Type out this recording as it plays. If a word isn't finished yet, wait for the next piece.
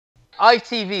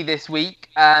ITV this week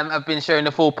have been showing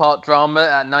a 4-part drama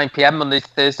at 9 p.m. on this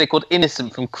Thursday called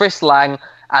Innocent from Chris Lang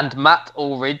and Matt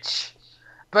Ulrich.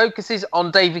 Focuses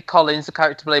on David Collins, the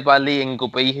character played by Lee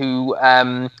Ingleby, who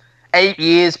 8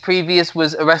 years previous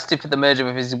was arrested for the murder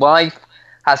of his wife,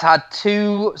 has had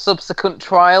 2 subsequent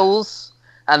trials,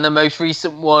 and the most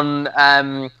recent one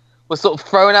was sort of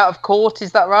thrown out of court.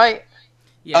 Is that right?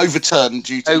 Yes. Overturned,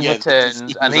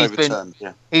 and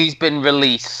he's been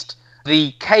released.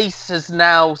 The case has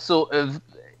now sort of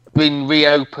been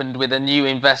reopened with a new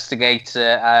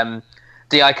investigator,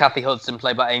 D.I. Kathy Hudson,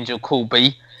 played by Angel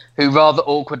Coulby, who rather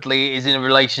awkwardly is in a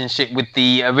relationship with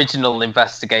the original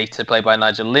investigator, played by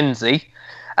Nigel Lindsay.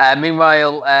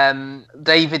 Meanwhile,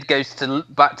 David goes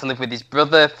back to live with his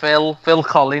brother, Phil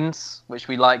Collins, which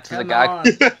we liked as a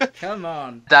gag. Come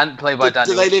on. Dan, played by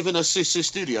Daniel. Do they live in a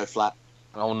studio flat?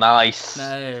 Oh, nice.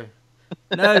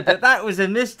 No, but that was a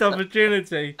missed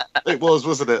opportunity. It was,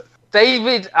 wasn't it?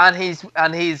 David and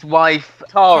his wife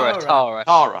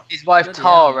Tara. His wife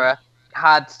Tara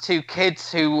had 2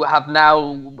 kids who have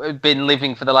now been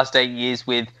living for the last 8 years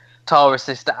with Tara's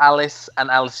sister Alice and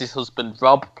Alice's husband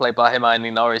Rob, played by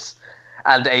Hermione Norris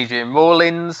and Adrian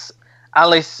Rawlins.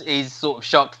 Alice is sort of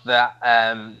shocked that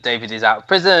David is out of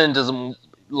prison and doesn't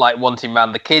like want him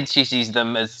around the kids. She sees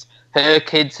them as her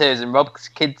kids, hers and Rob's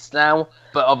kids now.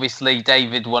 But obviously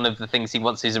David, one of the things he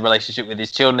wants is a relationship with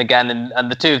his children again,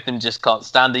 and the 2 of them just can't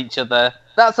stand each other.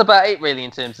 That's about it really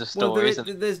in terms of story.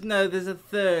 There's a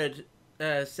third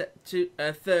a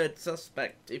third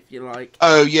suspect, if you like.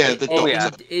 Oh yeah,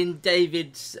 in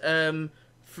David's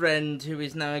friend, who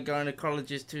is now a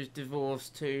gynecologist who's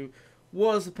divorced, who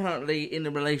was apparently in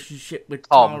a relationship with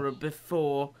Tara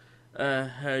before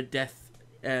her death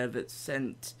that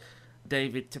sent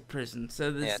David to prison.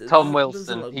 So there's Tom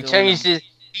Wilson. He changed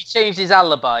his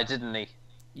alibi, didn't he?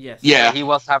 Yes. Yeah. So he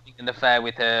was having an affair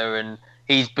with her, and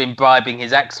he's been bribing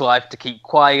his ex-wife to keep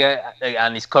quiet,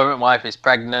 and his current wife is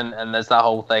pregnant, and there's that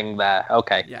whole thing there.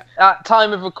 Okay. Yeah. At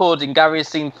time of recording, Gary has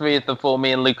seen 3 of the 4.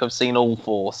 Me and Luke have seen all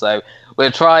 4, so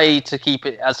we'll try to keep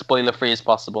it as spoiler-free as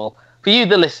possible for you,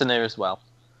 the listener, as well.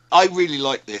 I really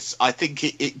like this. I think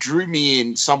it drew me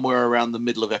in somewhere around the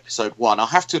middle of episode 1. I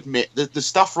have to admit that the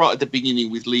stuff right at the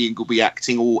beginning with Lee Ingleby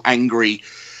acting all angry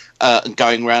and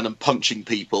going around and punching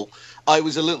people, I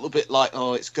was a little bit like,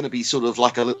 oh, it's going to be sort of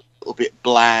like a little bit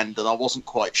bland, and I wasn't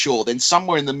quite sure. Then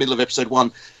somewhere in the middle of episode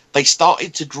 1, they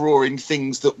started to draw in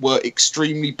things that were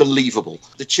extremely believable.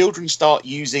 The children start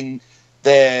using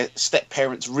their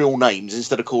step-parents' real names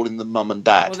instead of calling them mum and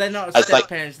dad. Well, they're not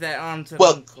step-parents, they're aunt and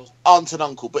uncle. Aunt and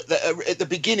uncle, but at the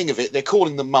beginning of it, they're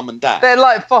calling them mum and dad. They're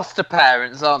like foster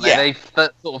parents, aren't they? Yeah.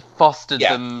 They've sort of fostered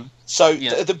them. So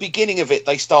at the beginning of it,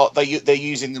 they're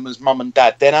using them as mum and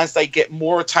dad. Then as they get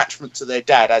more attachment to their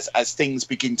dad, as things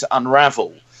begin to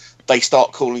unravel, they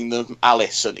start calling them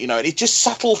Alice, and and it's just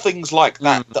subtle things like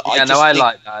that I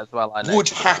like that as well. I know would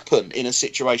happen in a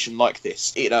situation like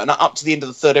this. And up to the end of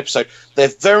the 3rd episode, they're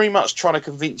very much trying to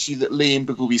convince you that Lee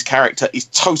Ingleby's character is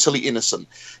totally innocent.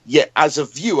 Yet as a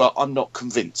viewer, I'm not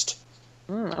convinced.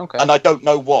 Okay. And I don't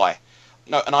know why.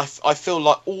 And I feel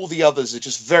like all the others are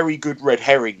just very good red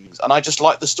herrings, and I just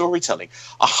like the storytelling.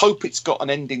 I hope it's got an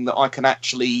ending that I can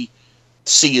actually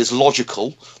see as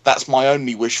logical. That's my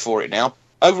only wish for it now.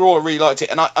 Overall, I really liked it,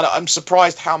 and I'm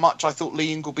surprised how much I thought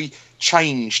Lee Ingleby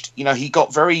changed. He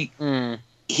got very...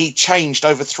 He changed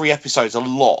over 3 episodes a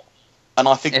lot, and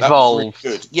I think that was really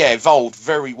good. Yeah, evolved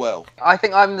very well. I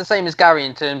think I'm the same as Gary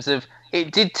in terms of...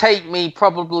 It did take me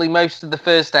probably most of the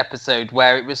 1st episode,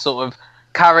 where it was sort of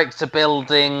character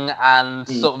building and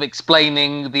sort of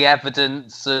explaining the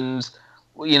evidence and,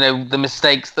 the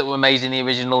mistakes that were made in the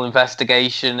original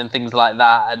investigation and things like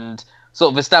that, and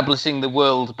sort of establishing the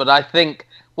world. But I think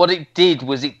what it did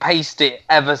was it paced it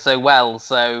ever so well.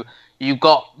 So you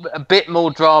got a bit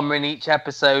more drama in each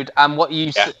episode. And what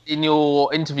you said in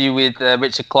your interview with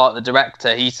Richard Clark, the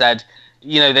director, he said,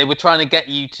 they were trying to get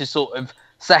you to sort of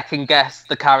second guess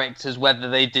the characters, whether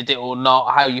they did it or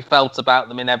not, how you felt about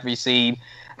them in every scene.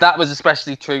 That was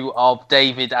especially true of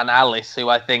David and Alice, who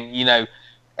I think,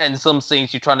 in some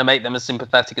scenes you're trying to make them as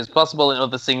sympathetic as possible. In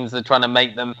other scenes they're trying to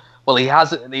make them, well, he has,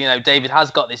 David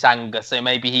has got this anger, so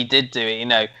maybe he did do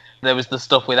it. There was the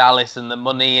stuff with Alice and the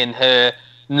money and her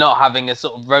not having a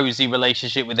sort of rosy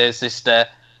relationship with her sister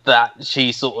that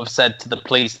she sort of said to the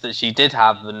police that she did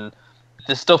have. And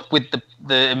the stuff with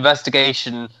the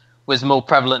investigation was more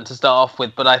prevalent to start off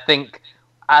with. But I think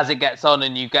as it gets on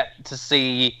and you get to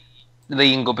see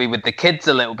Lee Ingleby with the kids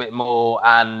a little bit more,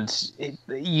 and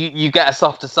you get a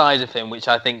softer side of him, which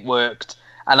I think worked.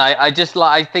 And I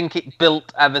think it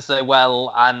built ever so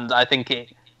well, and I think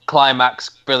it climax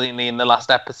brilliantly in the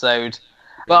last episode.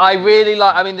 But I really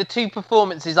like. I mean, the two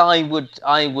performances I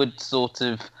would sort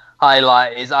of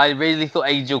highlight is I really thought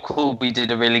Angel Coulby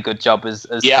did a really good job as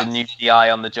the new DI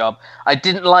on the job. I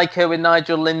didn't like her with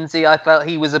Nigel Lindsay. I felt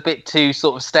he was a bit too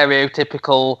sort of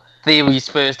stereotypical. Theories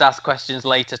first, ask questions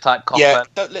later type copper. Yeah,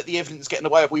 don't let the evidence get in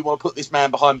the way of we want to put this man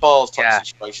behind bars type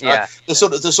situation. Yeah. The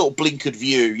sort of blinkered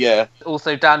view, yeah.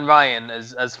 Also Dan Ryan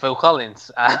as Phil Collins.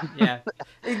 Yeah.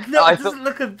 It doesn't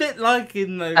look a bit like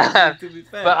him though, to be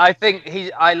fair. But I think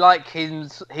I like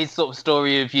his sort of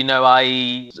story of,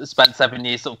 I spent 7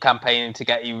 years sort of campaigning to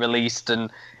get you released,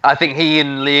 and I think he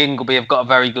and Lee Ingleby have got a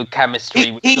very good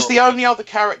chemistry. He's the only other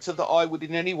character that I would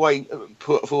in any way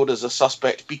put forward as a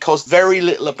suspect, because very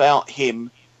little about him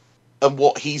and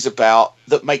what he's about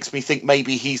that makes me think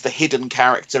maybe he's the hidden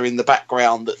character in the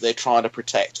background that they're trying to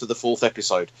protect for the 4th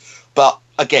episode. But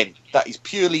again, that is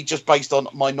purely just based on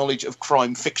my knowledge of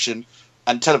crime fiction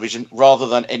and television rather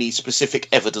than any specific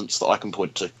evidence that I can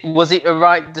point to. Was it a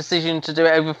right decision to do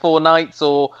it over 4 nights,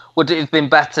 or would it have been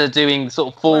better doing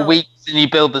sort of 4 weeks and you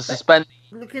build the suspense?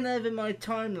 Looking over my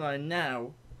timeline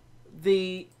now,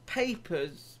 the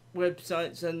papers,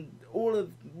 websites, and all of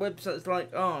websites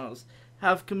like ours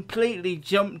have completely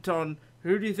jumped on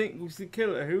who do you think was the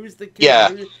killer, who was the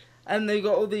killer, and they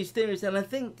got all these theories, and I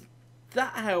think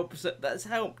that helps. That's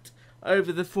helped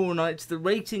over the 4 nights. The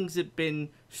ratings have been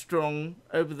strong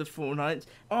over the 4 nights.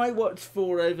 I watched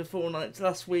 4 over 4 nights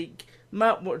last week.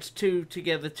 Matt watched 2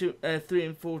 together, 3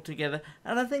 and 4 together,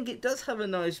 and I think it does have a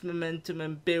nice momentum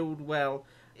and build well.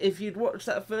 If you'd watched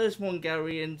that first one,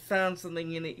 Gary, and found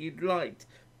something in it you'd liked,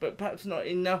 but perhaps not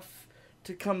enough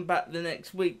to come back the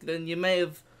next week, then you may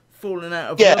have fallen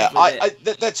out of love with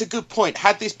it. That's a good point.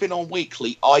 Had this been on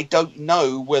weekly, I don't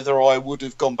know whether I would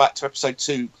have gone back to episode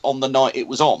 2 on the night it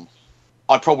was on.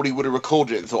 I probably would have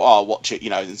recorded it and thought, I'll watch it,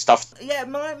 and stuff. Yeah,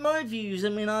 my views, I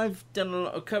mean, I've done a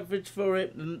lot of coverage for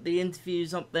it, and the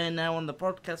interviews up there now on the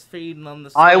podcast feed and on the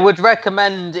site. I would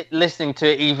recommend listening to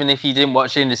it even if you didn't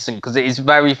watch Innocent, because it is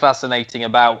very fascinating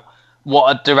about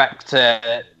what a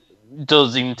director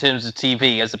does in terms of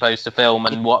TV as opposed to film,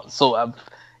 and what sort of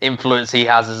influence he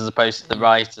has as opposed to the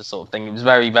writer sort of thing. It was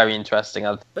very, very interesting.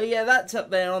 But yeah, that's up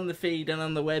there on the feed and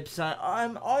on the website.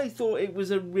 I thought it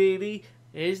was a really,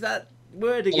 here's that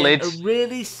word again, a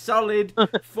really solid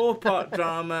 4-part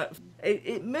drama.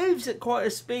 It moves at quite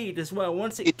a speed as well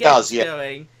once it gets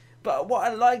going. But what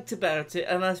I liked about it,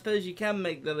 and I suppose you can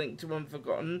make the link to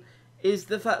Unforgotten, is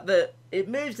the fact that it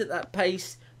moves at that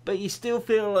pace, but you still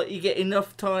feel like you get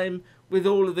enough time with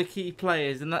all of the key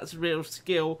players, and that's a real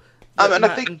skill that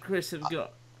Matt and Chris have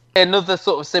got. Another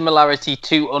sort of similarity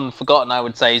to Unforgotten, I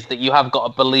would say, is that you have got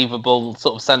a believable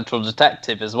sort of central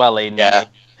detective as well in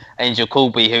Angel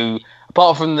Coulby, who,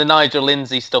 apart from the Nigel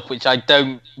Lindsay stuff, which I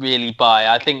don't really buy,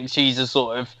 I think she's a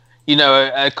sort of,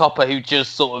 a copper who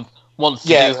just sort of wants to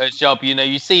do her job.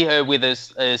 You see her with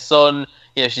her son.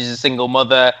 She's a single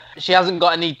mother. She hasn't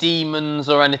got any demons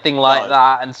or anything like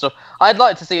that and stuff. I'd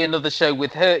like to see another show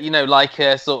with her, like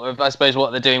sort of, I suppose,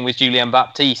 what they're doing with Julianne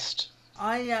Baptiste.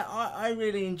 I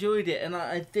really enjoyed it, and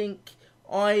I think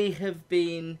I have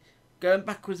been going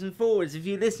backwards and forwards. If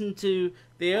you listen to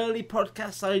the early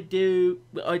podcasts I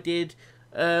did,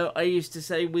 I used to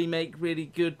say we make really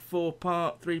good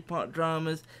 4-part, 3-part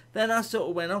dramas. Then I sort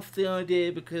of went off the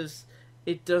idea because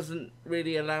it doesn't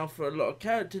really allow for a lot of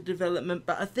character development.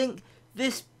 But I think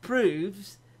this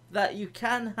proves that you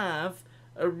can have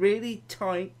a really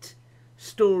tight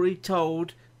story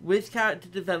told with character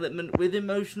development, with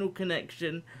emotional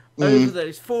connection over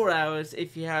those 4 hours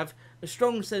if you have a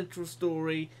strong central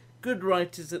story, good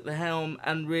writers at the helm,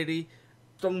 and really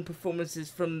strong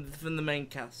performances from the main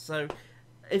cast. So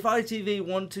if ITV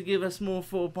want to give us more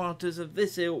 4-parters of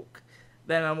this ilk,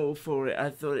 then I'm all for it. I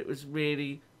thought it was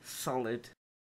really solid.